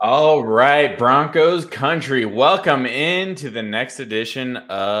All right, Broncos country, welcome into the next edition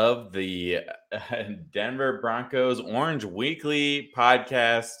of the Denver Broncos Orange Weekly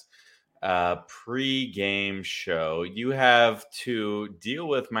podcast pre-game show. You have to deal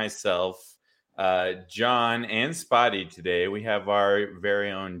with myself, Jon and Spotty today. We have our very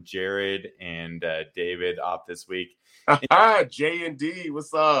own Jared and David off this week. J&D,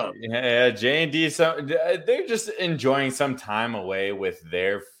 what's up? Yeah, J&D. So they're just enjoying some time away with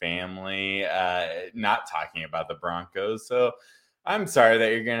their family, not talking about the Broncos. So I'm sorry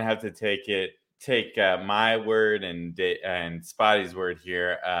that you're gonna have to take my word and Spotty's word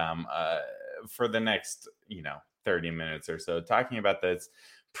here for the next 30 minutes or so, talking about this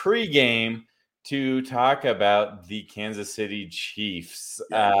pregame to talk about the Kansas City Chiefs.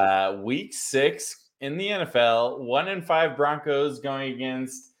 Week 6 in the NFL, 1-5 Broncos going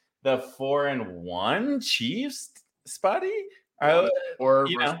against the 4-1 Chiefs. Spotty,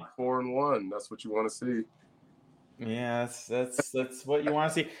 4-1. That's what you want to see. Yeah, that's what you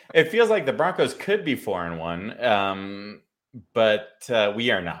want to see. It feels like the Broncos could be 4-1, but we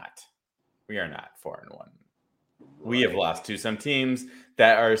are not. We are not 4-1. We have lost to some teams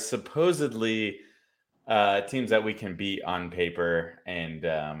that are supposedly teams that we can beat on paper, and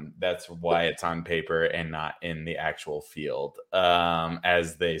that's why it's on paper and not in the actual field,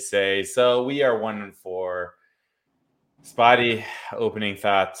 as they say. So we are 1-4. Spotty, opening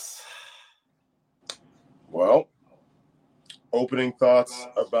thoughts? Well, opening thoughts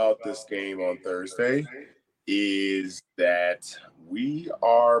about this game on Thursday is that we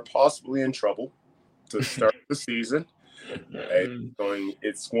are possibly in trouble to start the season.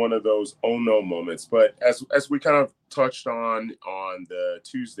 It's one of those oh no moments, but as we kind of touched on the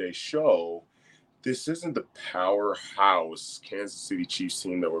Tuesday show, this isn't the powerhouse Kansas City Chiefs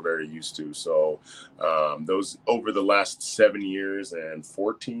team that we're very used to. So those over the last 7 years and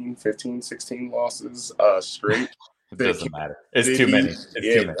 14, 15, 16 losses straight. It doesn't matter. It's too many.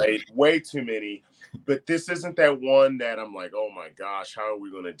 Too many. Right, way too many. But this isn't that one that I'm like, oh my gosh, how are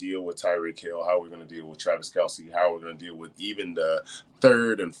we going to deal with Tyreek Hill? How are we going to deal with Travis Kelce? How are we going to deal with even the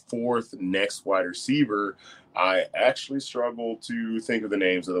third and fourth next wide receiver? I actually struggle to think of the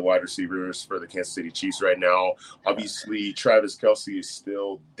names of the wide receivers for the Kansas City Chiefs right now. Obviously, Travis Kelce is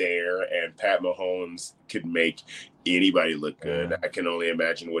still there, and Pat Mahomes could make anybody look good. I can only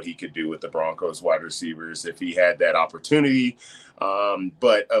imagine what he could do with the Broncos wide receivers if he had that opportunity.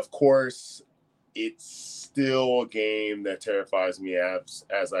 But, of course, it's still a game that terrifies me as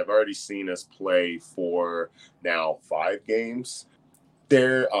I've already seen us play for now 5 games.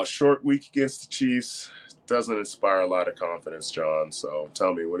 They're a short week against the Chiefs. Doesn't inspire a lot of confidence, Jon. So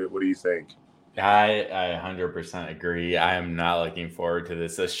tell me, what do you think? I 100% agree. I am not looking forward to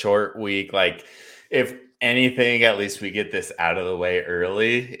this. A short week. Like, if anything, at least we get this out of the way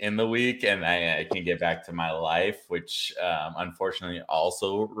early in the week and I can get back to my life, which unfortunately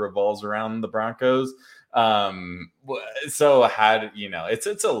also revolves around the Broncos. So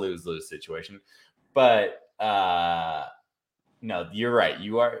it's a lose-lose situation. But no, you're right.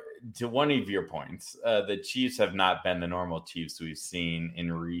 You are, to one of your points, the Chiefs have not been the normal Chiefs we've seen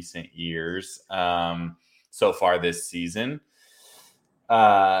in recent years so far this season.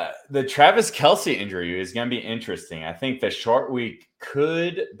 The Travis Kelce injury is going to be interesting. I think the short week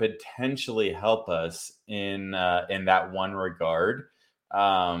could potentially help us in that one regard.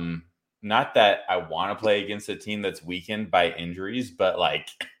 Not that I want to play against a team that's weakened by injuries, but like,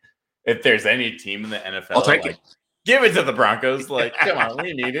 if there's any team in the NFL, I'll take it. Give it to the Broncos. Like, come on,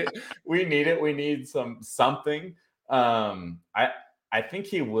 we need it. We need something. I think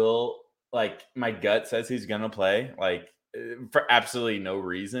he will. Like, my gut says he's gonna play. Like, for absolutely no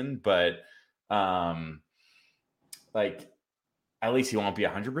reason, but like, at least he won't be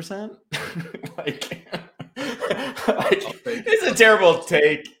 100%. It's a terrible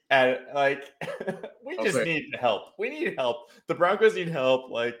take. We just need help. We need help. The Broncos need help.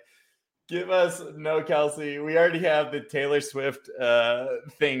 Like, give us no Kelce. We already have the Taylor Swift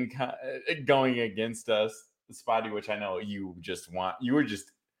thing going against us, Spotty, which I know you just want. You were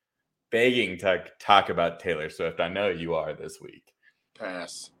just begging to talk about Taylor Swift. I know you are this week.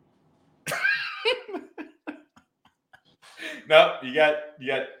 Pass. No, you got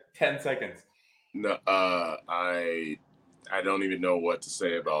 10 seconds. No, I don't even know what to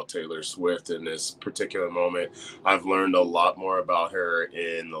say about Taylor Swift in this particular moment. I've learned a lot more about her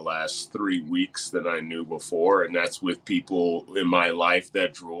in the last 3 weeks than I knew before, and that's with people in my life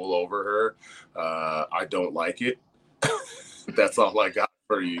that drool over her. I don't like it. That's all I got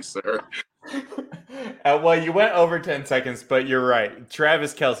for you, sir. Well, you went over 10 seconds, but you're right.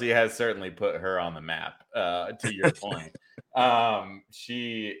 Travis Kelce has certainly put her on the map, to your point.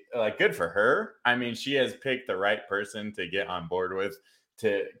 She good for her. I mean, she has picked the right person to get on board with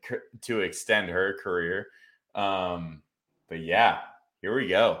to extend her career. But yeah, here we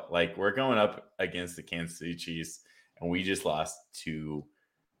go. Like, we're going up against the Kansas City Chiefs, and we just lost to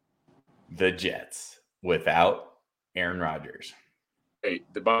the Jets without Aaron Rodgers. Hey,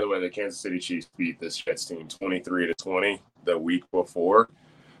 by the way, the Kansas City Chiefs beat this Jets team 23-20 the week before.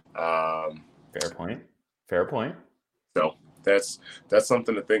 Fair point. Fair point. So that's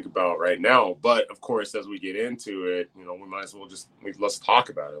something to think about right now. But of course, as we get into it, we might as well let's talk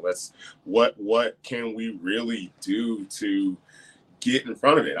about it. What can we really do to get in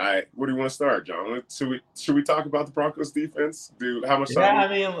front of it? Where do you want to start, John? Should we talk about the Broncos defense? Dude, how much time? Yeah, I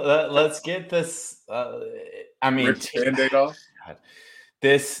mean, let's get this. Rip the Band-Aid off. God.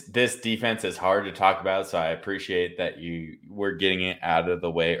 This defense is hard to talk about, so I appreciate that we're getting it out of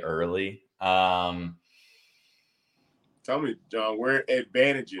the way early. Tell me, John, where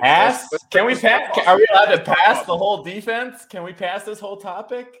advantages? Pass? Can we pass? Are we allowed to pass the whole defense? Can we pass this whole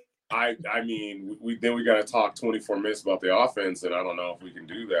topic? I mean, we got to talk 24 minutes about the offense, and I don't know if we can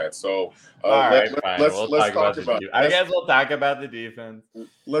do that. So, let's talk about it. I guess we'll talk about the defense.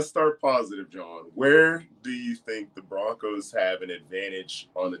 Let's start positive, John. Where do you think the Broncos have an advantage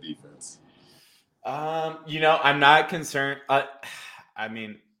on the defense? I'm not concerned. I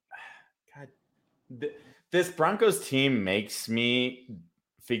mean, God, this Broncos team makes me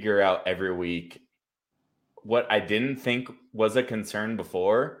figure out every week what I didn't think was a concern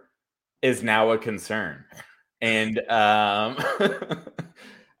before is now a concern. And I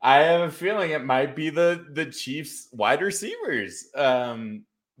have a feeling it might be the Chiefs wide receivers.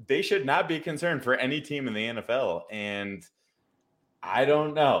 They should not be concerned for any team in the NFL. And I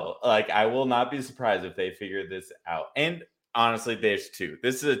don't know. I will not be surprised if they figure this out. And honestly, there's two.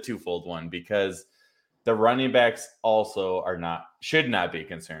 This is a twofold one because the running backs also should not be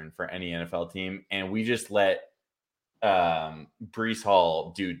concerned for any NFL team. And we just let Breece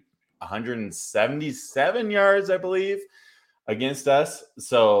Hall do 177 yards, I believe, against us.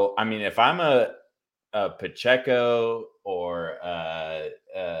 So, I mean, if I'm a Pacheco or Clyde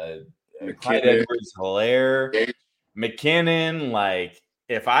Edwards-Helaire, McKinnon,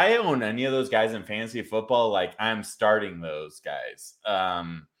 if I own any of those guys in fantasy football, I'm starting those guys.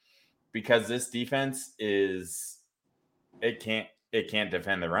 Because this defense it can't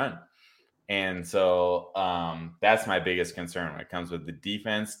defend the run. And so that's my biggest concern when it comes with the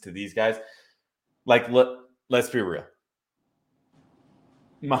defense to these guys. Let's be real.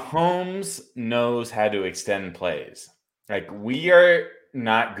 Mahomes knows how to extend plays. We are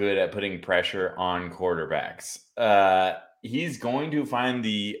not good at putting pressure on quarterbacks. He's going to find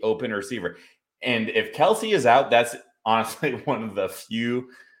the open receiver. And if Kelsey is out, that's honestly one of the few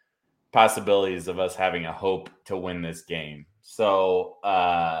possibilities of us having a hope to win this game. So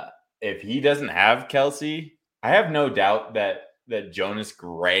if he doesn't have Kelsey, I have no doubt that Jonas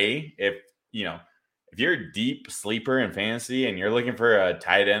Gray, if you're a deep sleeper in fantasy and you're looking for a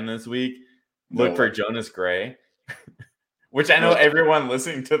tight end this week, look for Jonas Gray, which I know everyone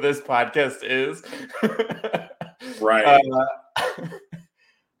listening to this podcast is. Right.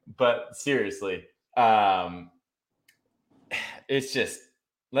 But seriously, it's just,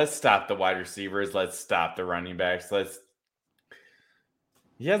 let's stop the wide receivers. Let's stop the running backs.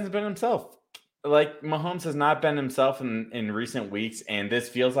 He hasn't been himself. Mahomes has not been himself in recent weeks, and this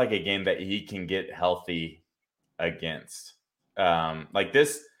feels like a game that he can get healthy against.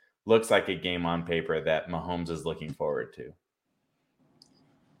 This looks like a game on paper that Mahomes is looking forward to.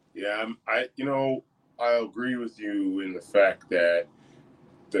 Yeah, I agree with you in the fact that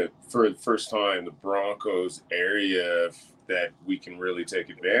for the first time, the Broncos area that we can really take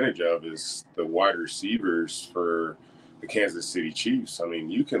advantage of is the wide receivers for the Kansas City Chiefs. I mean,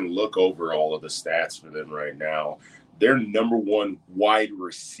 you can look over all of the stats for them right now. Their number one wide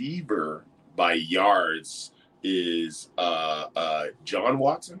receiver by yards is John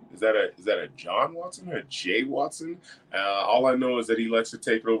Watson. Is that a John Watson or a Jay Watson? All I know is that he likes to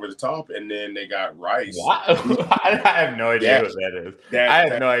take it over the top, and then they got Rice. I have no idea who that is. I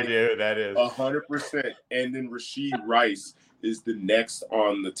have no idea who that is. 100%. And then Rashid Rice is the next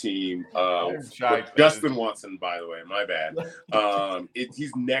on the team. Justin Watson, by the way, my bad.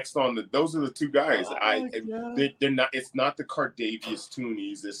 He's next on those are the two guys. They're not. It's not the Cardavius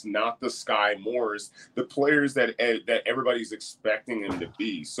Toonies. It's not the Sky Moores. The players that everybody's expecting him to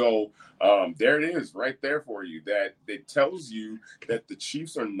be. So there it is, right there for you. That it tells you that the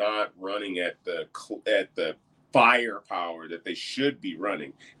Chiefs are not running at the firepower that they should be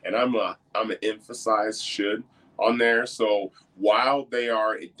running. And I'm gonna emphasize should. on there. So while they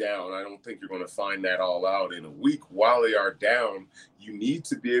are down, I don't think you're going to find that all out in a week. While they are down, you need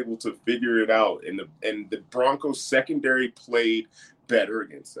to be able to figure it out. And the Broncos secondary played better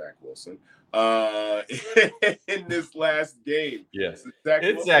against Zach Wilson uh, in this last game. Yes, So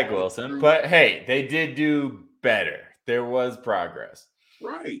it's Zach Wilson, but hey, they did do better. There was progress.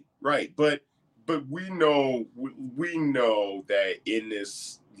 Right. But we know that in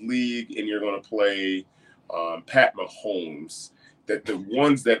this league, and you're going to play Pat Mahomes, that the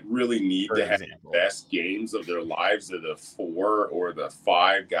ones that really need to have the best games of their lives are the 4 or the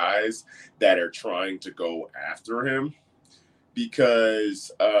 5 guys that are trying to go after him. Because,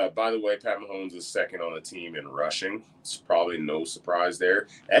 by the way, Pat Mahomes is second on the team in rushing. It's probably no surprise there.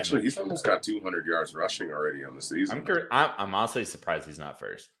 Actually, he's almost got 200 yards rushing already on the season. I'm honestly surprised he's not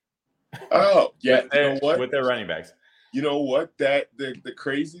first. Oh, yeah. You know what? With their running backs. You know what? The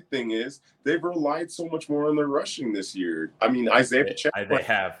crazy thing is they've relied so much more on their rushing this year. I mean, Isaiah Pacheco. They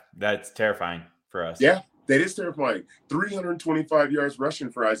have. That's terrifying for us. Yeah, that is terrifying. 325 yards rushing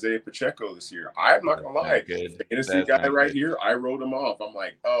for Isaiah Pacheco this year. I'm not going to lie. The Tennessee guy right here, I wrote him off. I'm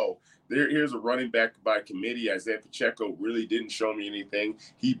like, oh, here's a running back by committee. Isaiah Pacheco really didn't show me anything.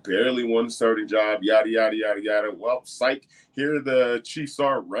 He barely won the starting job, yada, yada, yada, yada. Well, psych. Here the Chiefs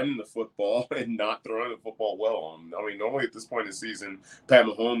are running the football and not throwing the football well. I mean, normally at this point in the season, Pat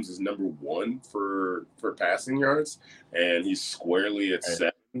Mahomes is number 1 for passing yards, and he's squarely at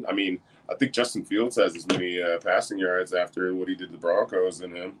 7. I mean, I think Justin Fields has as many passing yards after what he did to the Broncos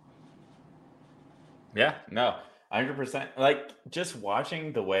than him. Yeah, no, 100%. Like, just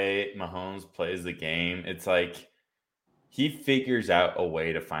watching the way Mahomes plays the game, it's like he figures out a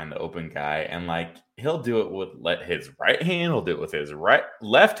way to find the open guy, and like he'll do it with his right hand, he'll do it with his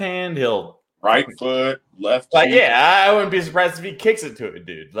left hand, he'll right foot, left. Like, yeah, I wouldn't be surprised if he kicks it to a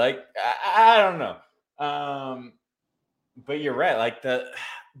dude. Like, I don't know. But you're right. Like the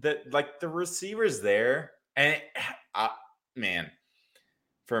receivers there, and man,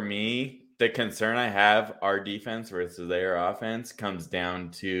 for me, the concern I have our defense versus their offense comes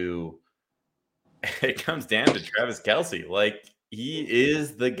down to Travis Kelce. Like, he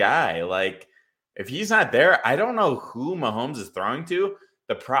is the guy. Like, if he's not there, I don't know who Mahomes is throwing to.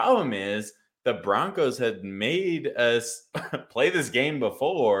 The problem is the Broncos had made us play this game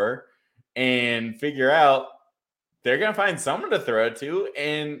before and figure out they're going to find someone to throw it to,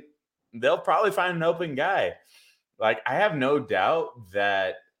 and they'll probably find an open guy. Like, I have no doubt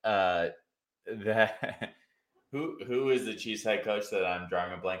that who is the Chiefs head coach that I'm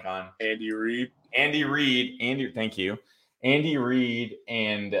drawing a blank on? Andy Reid. Thank you. Andy Reid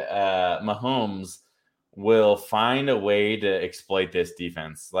and Mahomes will find a way to exploit this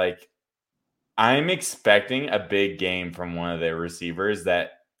defense. Like, I'm expecting a big game from one of their receivers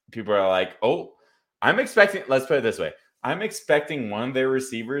that people are like, oh, let's put it this way. I'm expecting one of their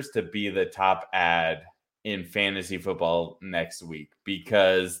receivers to be the top ad in fantasy football next week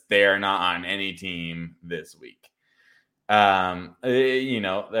because they are not on any team this week. A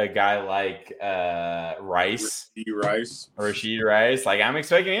guy like Rashid Rice. Like, I'm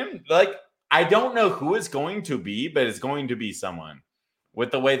expecting him. Like, I don't know who it's going to be, but it's going to be someone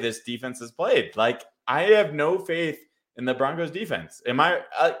with the way this defense is played. Like, I have no faith in the Broncos defense. Am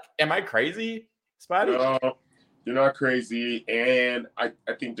I crazy, Spotty? No, you're not crazy. And I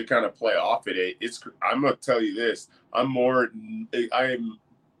think to kind of play off of it, I'm going to tell you this. I'm more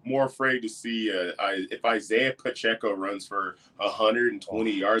afraid to see if Isaiah Pacheco runs for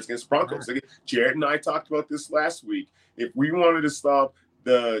 120 yards against Broncos. Jared and I talked about this last week. If we wanted to stop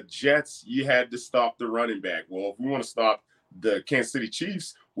the Jets, you had to stop the running back. Well, if we want to stop the Kansas City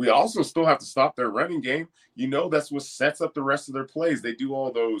Chiefs, we also still have to stop their running game. That's what sets up the rest of their plays. They do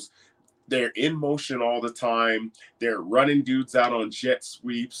all those. They're in motion all the time. They're running dudes out on jet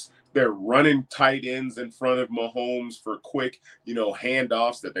sweeps. They're running tight ends in front of Mahomes for quick,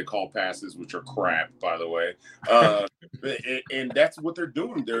 handoffs that they call passes, which are crap, by the way. And that's what they're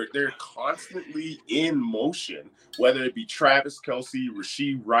doing. They're constantly in motion, whether it be Travis Kelce,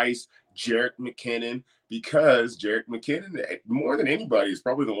 Rashid Rice, Jerick McKinnon, because Jerick McKinnon, more than anybody, is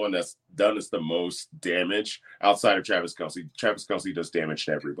probably the one that's done us the most damage outside of Travis Kelce. Travis Kelce does damage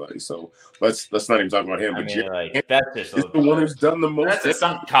to everybody, so let's not even talk about him. That's just the one who's done the most. That's a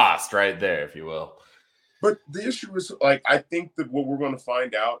sunk cost right there, if you will. But the issue is, like, I think that what we're going to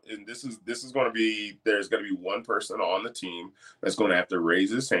find out, and this is going to be, there's going to be one person on the team that's going to have to raise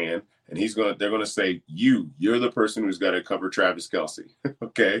his hand, and they're going to say, you're the person who's got to cover Travis Kelce,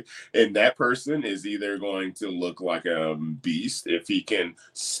 okay? And that person is either going to look like a beast if he can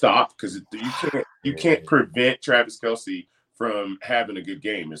stop, because you can't prevent Travis Kelce from having a good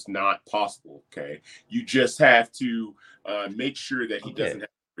game. It's not possible. Okay. You just have to make sure that he doesn't have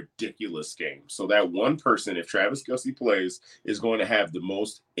a ridiculous game. So that one person, if Travis Kelce plays, is going to have the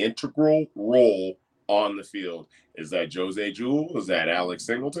most integral role on the field. Is that Jose Jewell? Is that Alex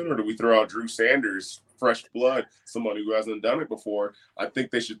Singleton? Or do we throw out Drew Sanders, fresh blood, somebody who hasn't done it before? I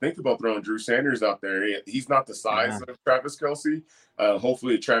think they should think about throwing Drew Sanders out there. He's not the size of Travis Kelce.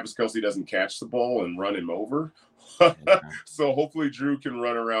 Hopefully Travis Kelce doesn't catch the ball and run him over. So hopefully Drew can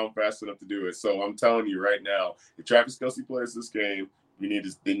run around fast enough to do it. So I'm telling you right now, if Travis Kelce plays this game, we need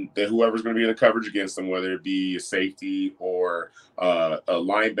to whoever's going to be in the coverage against him, whether it be a safety or a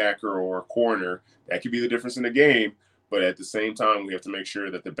linebacker or a corner, that could be the difference in the game. But at the same time, we have to make sure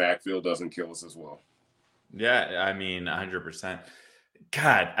that the backfield doesn't kill us as well. Yeah, I mean, 100%.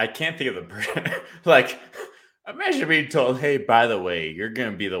 God, I can't think of the like. Imagine being told, "Hey, by the way, you're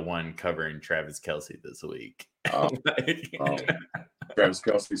going to be the one covering Travis Kelce this week." Travis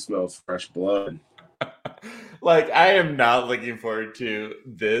Kelce smells fresh blood. Like, I am not looking forward to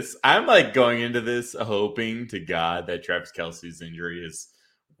this. I'm like going into this hoping to God that Travis Kelce's injury is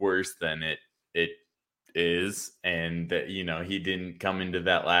worse than it is, and that he didn't come into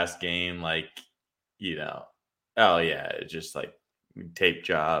that last game like oh yeah, just like tape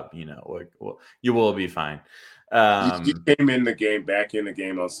job. You will be fine. He came back in the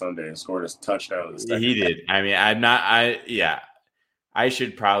game on Sunday and scored a touchdown in the second. He did. I mean, I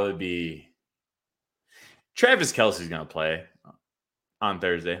should probably be. Travis Kelce's going to play on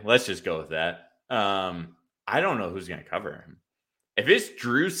Thursday. Let's just go with that. I don't know who's going to cover him. If it's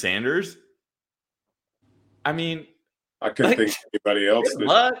Drew Sanders, I mean, I couldn't think of anybody else.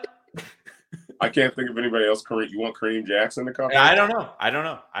 What? I can't think of anybody else. You want Kareem Jackson to cover? I don't know. I don't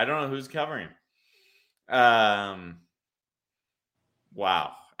know who's covering him.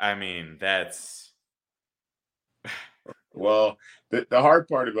 Wow. I mean, that's. Well, the hard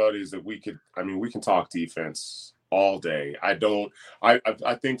part about it is that we can talk defense all day. I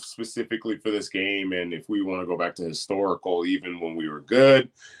think specifically for this game, and if we want to go back to historical, even when we were good,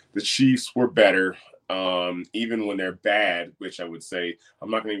 the Chiefs were better. Even when they're bad, which I would say,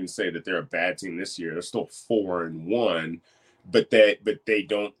 I'm not going to even say that they're a bad team this year. They're still 4-1, but they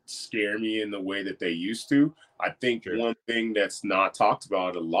don't scare me in the way that they used to. I think one thing that's not talked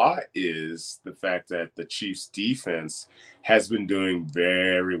about a lot is the fact that the Chiefs defense has been doing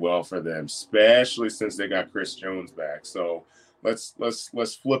very well for them, especially since they got Chris Jones back. So let's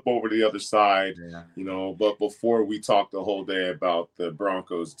flip over to the other side, but before we talk the whole day about the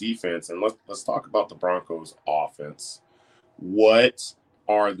Broncos defense, and let's talk about the Broncos offense. What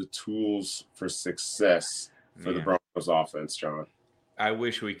are the tools for success for the Broncos offense, John? I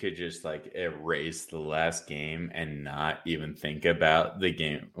wish we could just like erase the last game and not even think about the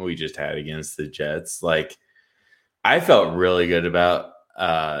game we just had against the Jets. Like, I felt really good about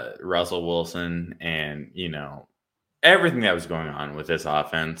Russell Wilson and, everything that was going on with this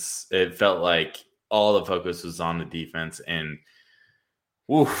offense. It felt like all the focus was on the defense, and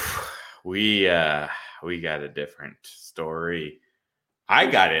we got a different story. I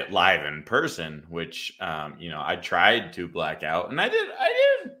got it live in person, which I tried to black out, and I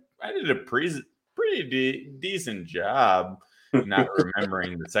did a pretty decent job not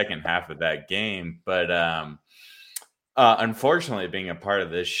remembering the second half of that game. But unfortunately, being a part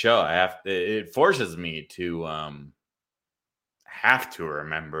of this show, it forces me to have to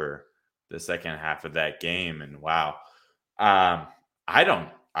remember the second half of that game. And wow, I don't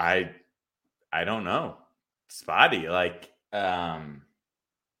know, Spotty, like.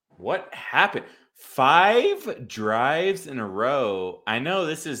 What happened? 5 drives in a row. I know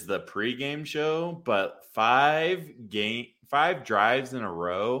this is the pregame show, but 5 drives in a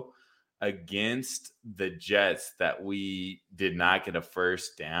row against the Jets that we did not get a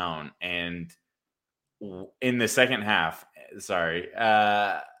first down. And in the second half,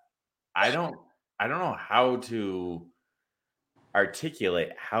 I don't know how to articulate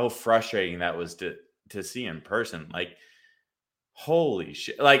how frustrating that was to see in person. Like, holy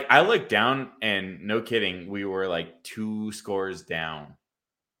shit. Like, I looked down and no kidding, we were like 2 scores down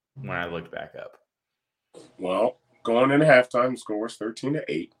when I looked back up. Well, going into halftime, the score was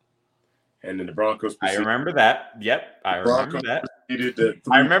 13-8. And then the Broncos proceeded. I remember that. Yep. I remember that.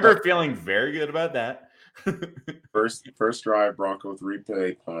 I remember feeling very good about that. First drive, Bronco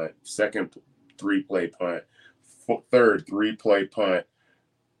 3-play punt. Second 3-play punt. Third 3-play punt.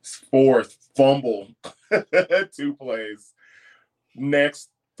 Fourth fumble. 2 plays.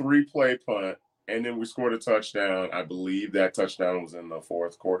 Next 3-play punt, and then we scored a touchdown. I believe that touchdown was in the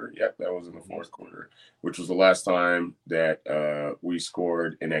fourth quarter. Yep, that was in the fourth quarter, which was the last time that we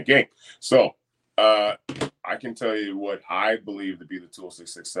scored in that game. So I I can tell you what I believe to be the tools of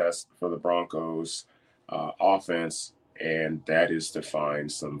success for the Broncos offense, and that is to find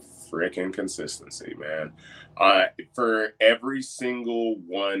some freaking consistency, man. For every single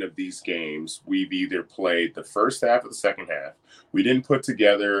one of these games, we've either played the first half or the second half. We didn't put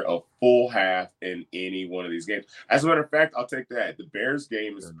together a full half in any one of these games. As a matter of fact, I'll take that. The Bears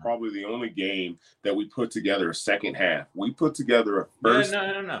game is probably the only game that we put together a second half. We put together a first.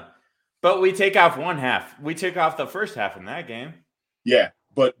 Yeah, no. But we take off one half. We took off the first half in that game. Yeah,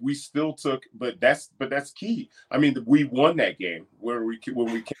 but we still took. But that's key. I mean, we won that game when we came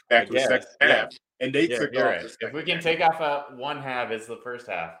back to the second half, and they took off. Right. If we can take off one half, it's the first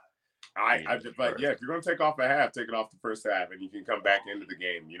half. But yeah, if you're going to take off a half, take it off the first half, and you can come back into the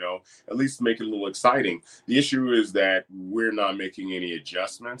game. At least make it a little exciting. The issue is that we're not making any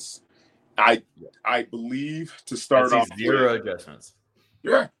adjustments. I believe to start off zero adjustments.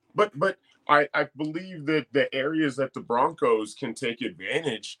 Yeah, but I believe that the areas that the Broncos can take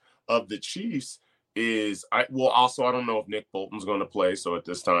advantage of the Chiefs is I don't know if Nick Bolton's going to play. So at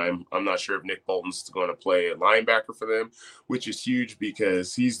this time, I'm not sure if Nick Bolton's going to play a linebacker for them, which is huge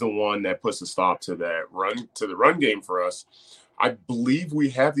because he's the one that puts a stop to the run game for us. I believe we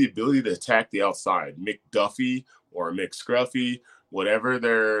have the ability to attack the outside. McDuffie or McScruffy, whatever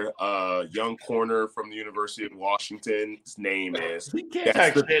their young corner from the University of Washington's name is. You can't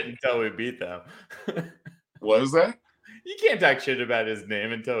talk shit until we beat them. What is that? You can't talk shit about his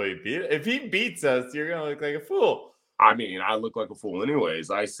name until we beat it. If he beats us, you're going to look like a fool. I mean, I look like a fool anyways.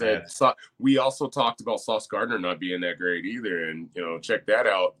 I said we also talked about Sauce Gardner not being that great either. And, check that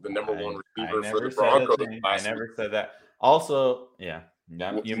out. The number one receiver for the Broncos. I never said that. Also, yeah.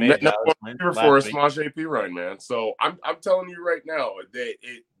 You made receiver for a small JP run, man. So I'm telling you right now that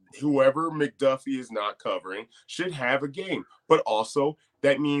whoever McDuffie is not covering should have a game. But also,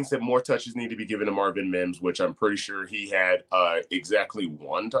 that means that more touches need to be given to Marvin Mims, which I'm pretty sure he had exactly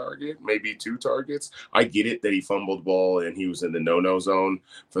one target, maybe two targets. I get it that he fumbled the ball and he was in the no-no zone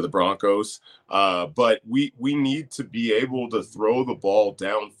for the Broncos. But we need to be able to throw the ball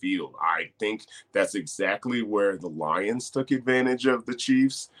downfield. I think that's exactly where the Lions took advantage of the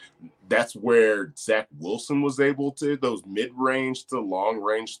Chiefs. That's where Zach Wilson was able to, those mid-range to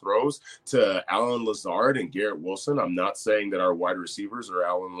long-range throws to Allen Lazard and Garrett Wilson. I'm not saying that our wide receivers are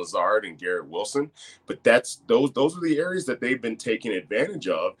Allen Lazard and Garrett Wilson, but those are the areas that they've been taking advantage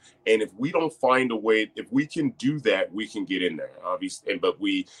of. And if we don't find a way, if we can do that, we can get in there, obviously. But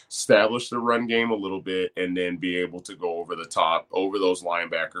we establish the run game a little bit and then be able to go over the top, over those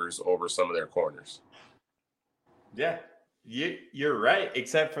linebackers, over some of their corners. Yeah. You're right,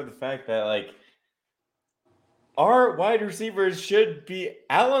 except for the fact that our wide receivers should be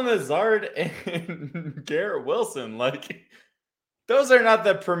Allen Lazard and Garrett Wilson. Those are not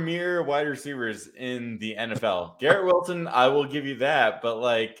the premier wide receivers in the NFL. Garrett Wilson, I will give you that, but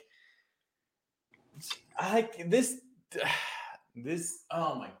this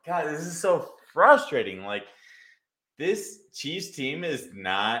oh my God, this is so frustrating. This Chiefs team is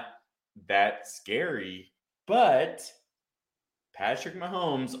not that scary, but Patrick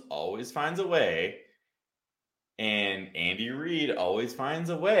Mahomes always finds a way, and Andy Reid always finds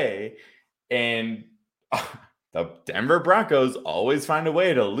a way, and the Denver Broncos always find a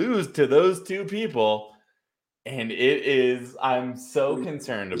way to lose to those two people, and I'm so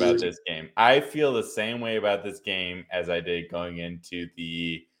concerned about this game. I feel the same way about this game as I did going into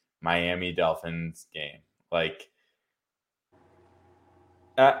the Miami Dolphins game.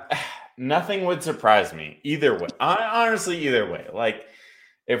 Nothing would surprise me either way. Honestly, either way.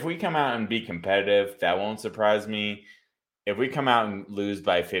 If we come out and be competitive, that won't surprise me. If we come out and lose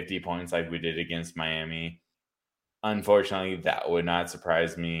by 50 points like we did against Miami, unfortunately, that would not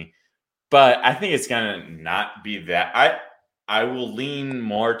surprise me. But I think it's going to not be that. I will lean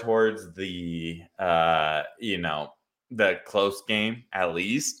more towards the, the close game, at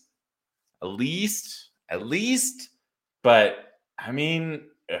least. But, I mean,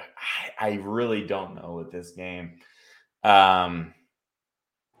 I really don't know with this game.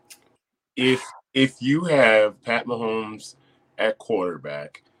 If you have Pat Mahomes at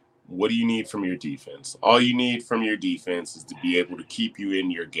quarterback, what do you need from your defense? All you need from your defense is to be able to keep you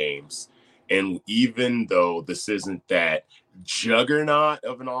in your games. And even though this isn't that juggernaut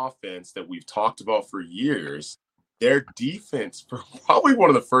of an offense that we've talked about for years, their defense, for probably one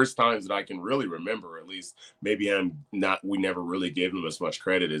of the first times that I can really remember, at least maybe we never really gave them as much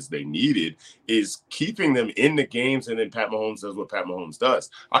credit as they needed, is keeping them in the games. And then Pat Mahomes does what Pat Mahomes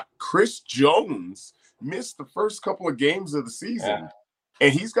does. Chris Jones missed the first couple of games of the season,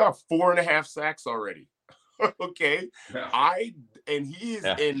 and he's got 4.5 sacks already. Okay. Yeah. He is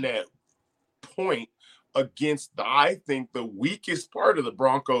in that point against, I think, the weakest part of the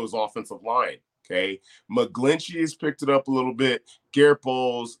Broncos offensive line. Okay. McGlinchey has picked it up a little bit. Garrett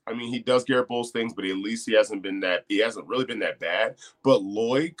Bowles, I mean, he does Garrett Bowles things, but at least he hasn't really been that bad. But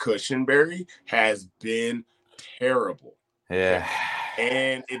Lloyd Cushenberry has been terrible. Okay. Yeah.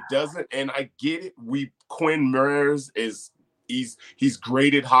 And it doesn't, and I get it. Quinn Meyers he's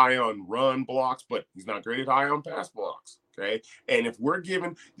graded high on run blocks, but he's not graded high on pass blocks. Okay. And if we're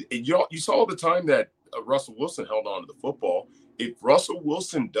given, you saw the time that Russell Wilson held on to the football. If Russell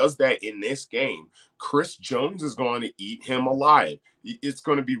Wilson does that in this game, Chris Jones is going to eat him alive. It's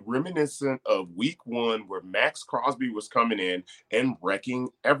going to be reminiscent of week 1 where Max Crosby was coming in and wrecking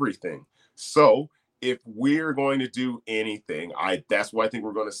everything. So if we're going to do anything, that's why I think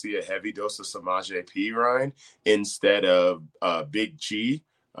we're going to see a heavy dose of Samaje Perine instead of Big G.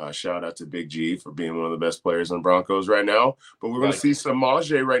 Shout out to Big G for being one of the best players on Broncos right now. But we're going to see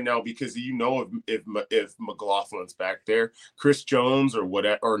Samaje right now because if McLaughlin's back there, Chris Jones or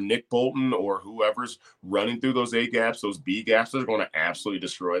whatever, or Nick Bolton or whoever's running through those A gaps, those B gaps, they're going to absolutely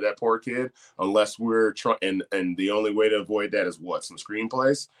destroy that poor kid. Unless we're trying, and the only way to avoid that is what, some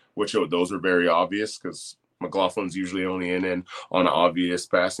screenplays, which those are very obvious because McLaughlin's usually only in on obvious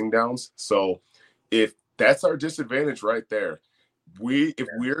passing downs. So if that's our disadvantage right there. If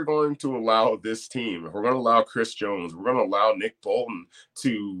we're going to allow this team, if we're going to allow Chris Jones, we're going to allow Nick Bolton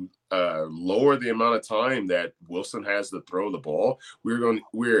to lower the amount of time that Wilson has to throw the ball,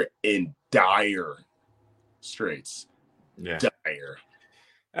 we're in dire straits. Yeah. Dire.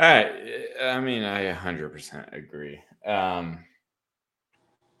 I mean, I 100% agree.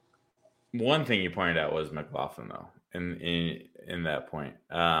 One thing you pointed out was McLaughlin, though, in that point.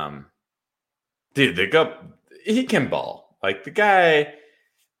 Dude, he can ball. Like, the guy,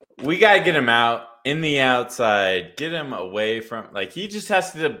 we got to get him out in the outside, get him away from, like, he just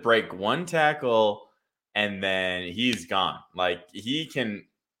has to break one tackle and then he's gone. Like, he can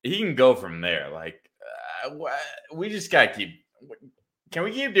go from there. Like, we just got to can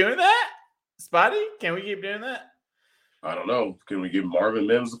we keep doing that? Spotty, can we keep doing that? I don't know. Can we give Marvin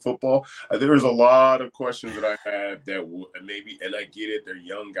Mims the football? There's a lot of questions that I have that maybe, and I get it. They're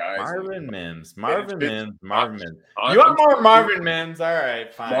young guys. Marvin Mims. You want more Marvin Mims? All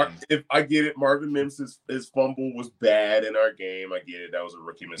right, fine. If I get it, Marvin Mims, his fumble was bad in our game. I get it. That was a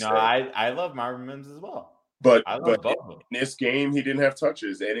rookie mistake. No, I love Marvin Mims as well. But in this game, he didn't have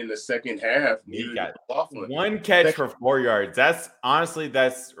touches, and in the second half, he got one catch for 4 yards. That's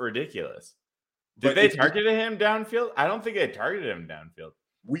ridiculous. Did they target him downfield? I don't think they targeted him downfield.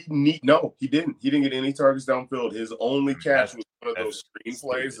 No, he didn't. He didn't get any targets downfield. His only catch was one of those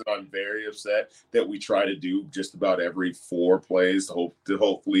screenplays that I'm very upset that we try to do just about every 4 plays to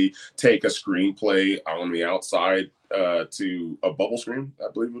hopefully take a screenplay on the outside to a bubble screen,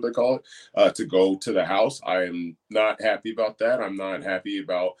 I believe what they call it, to go to the house. I am not happy about that. I'm not happy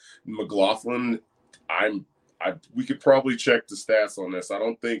about McLaughlin. We could probably check the stats on this. I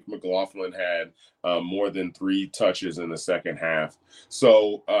don't think McLaughlin had more than 3 touches in the second half.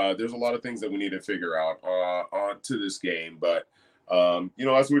 So there's a lot of things that we need to figure out on to this game. But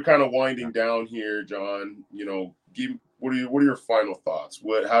as we're kind of winding down here, John, what are your final thoughts?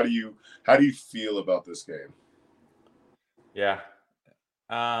 How do you feel about this game? Yeah.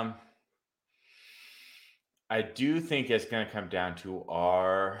 I do think it's going to come down to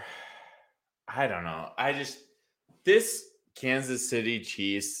I don't know. This Kansas City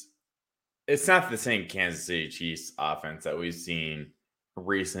Chiefs, it's not the same Kansas City Chiefs offense that we've seen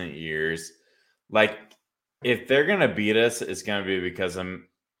recent years. Like, if they're going to beat us, it's going to be because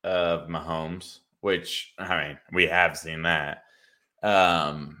of Mahomes, which, I mean, we have seen that.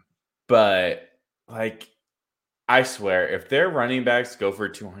 But, like, I swear, if their running backs go for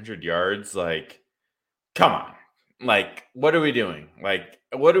 200 yards, like, come on. Like, what are we doing? Like,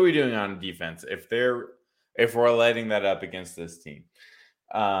 what are we doing on defense if we're letting that up against this team?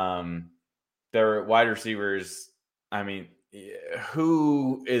 Their wide receivers, I mean,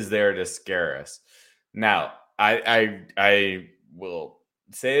 who is there to scare us? Now, I will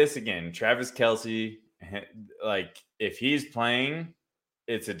say this again. Travis Kelce, like, if he's playing,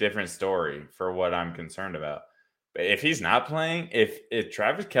 it's a different story for what I'm concerned about. But if he's not playing, if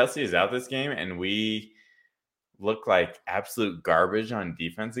Travis Kelce is out this game and we look like absolute garbage on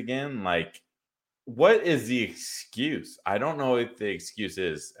defense again, like, what is the excuse? I don't know what the excuse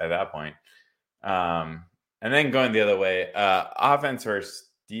is at that point. And then going the other way, offense versus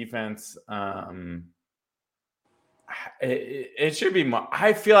defense, it should be more.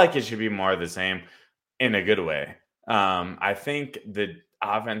 I feel like it should be more of the same in a good way. I think the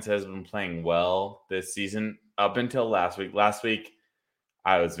offense has been playing well this season up until last week. Last week,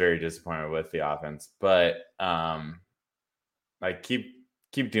 I was very disappointed with the offense. But like keep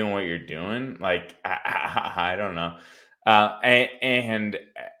doing what you're doing. Like I don't know. And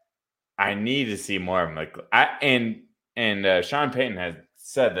I need to see more of him. Like Sean Payton has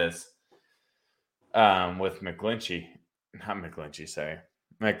said this with McGlinchey, not McGlinchey, sorry,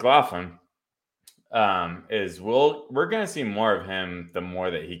 McLaughlin. Is we're gonna see more of him the more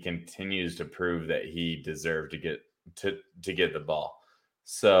that he continues to prove that he deserved to get the ball.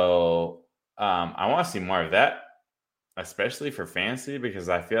 So I want to see more of that, especially for fantasy, because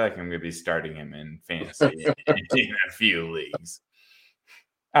I feel like I'm gonna be starting him in fantasy in a few leagues.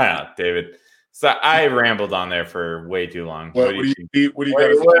 I don't know, David. So I rambled on there for way too long. What do you think? What do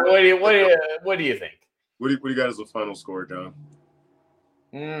you got as a final score, John?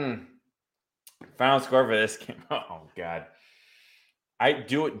 Final score for this game. Oh God. I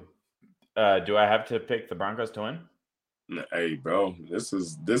do it. Do I have to pick the Broncos to win? Hey, bro, this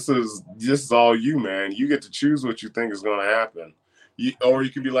is all you, man. You get to choose what you think is going to happen. Or you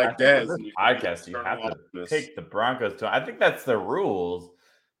can be like Dez. Podcast, you have to pick the Broncos to. I think that's the rules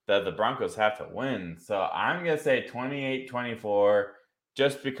that the Broncos have to win. So I'm gonna say 28-24,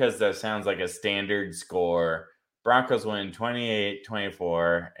 just because that sounds like a standard score. Broncos win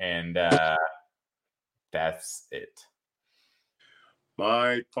 28-24, and that's it.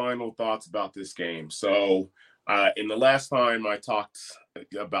 My final thoughts about this game. So, in the last time I talked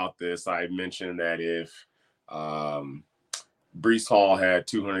about this, I mentioned that if Breece Hall had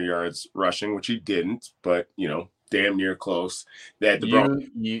 200 yards rushing, which he didn't, but damn near close. That the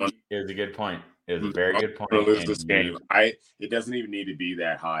is a good point. It's a very good point. Lose this game. It doesn't even need to be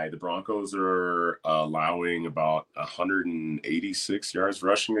that high. The Broncos are allowing about 186 yards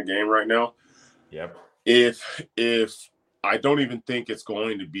rushing a game right now. Yep. If I don't even think it's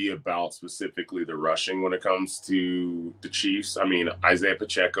going to be about specifically the rushing when it comes to the Chiefs. I mean, Isaiah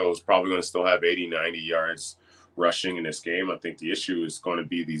Pacheco is probably going to still have 80, 90 yards rushing in this game. I think the issue is going to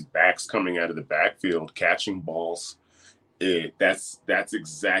be these backs coming out of the backfield, catching balls. That's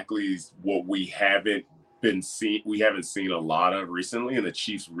exactly what we haven't seen a lot of recently, and the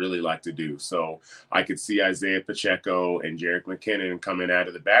Chiefs really like to do. So I could see Isaiah Pacheco and Jerick McKinnon coming out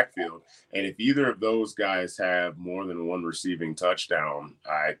of the backfield. And if either of those guys have more than one receiving touchdown,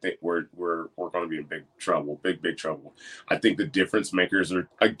 I think we're going to be in big trouble, big trouble. I think the difference makers are,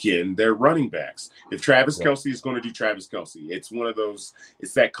 again, they're running backs. If Travis Kelce is going to do Travis Kelce, it's one of those,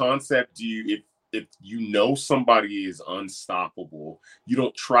 it's that concept. If you know somebody is unstoppable, you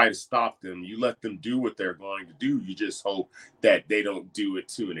don't try to stop them. You let them do what they're going to do. You just hope that they don't do it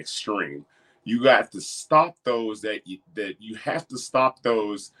to an extreme. You got to stop those that you have to stop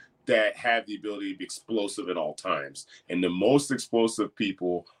those that have the ability to be explosive at all times. And the most explosive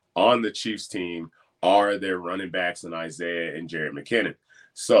people on the Chiefs team are their running backs and Isaiah and Jerick McKinnon.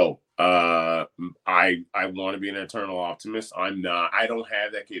 So I want to be an eternal optimist. I'm not. I don't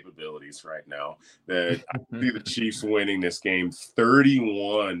have that capabilities right now. I see the Chiefs winning this game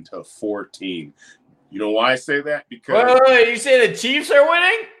 31-14. You know why I say that? Because wait, you say the Chiefs are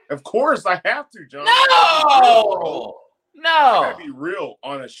winning? Of course, I have to, John. No. I gotta be real.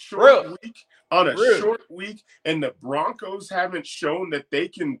 On a short week, and the Broncos haven't shown that they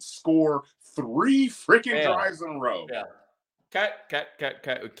can score 3 freaking drives in a row. Yeah. Cut.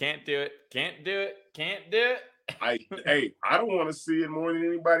 We can't do it. I don't want to see it more than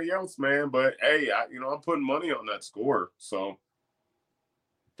anybody else, man. But hey, I'm putting money on that score. So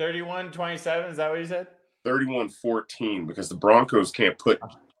 31-27, is that what you said? 31-14, because the Broncos can't put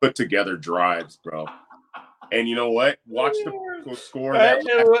together drives, bro. And you know what? Watch the Broncos score.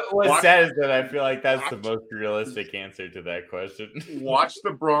 What's sad is that I feel like that's the most realistic answer to that question. Watch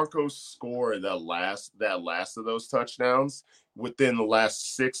the Broncos score that last of those touchdowns within the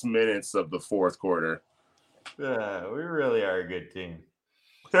last 6 minutes of the fourth quarter. We really are a good team.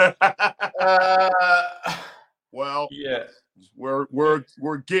 Well, yeah. We're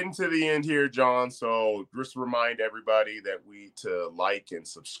getting to the end here, John. So just remind everybody that to like and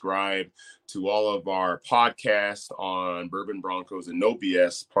subscribe to all of our podcasts on Bourbon Broncos and No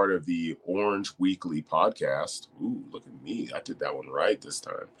BS, part of the Orange Weekly podcast. Ooh, look at me. I did that one right this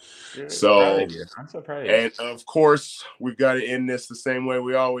time. I'm so proud of you. And of course, we've got to end this the same way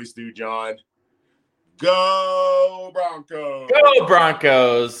we always do, John. Go Broncos! Go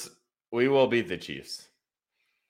Broncos! We will beat the Chiefs.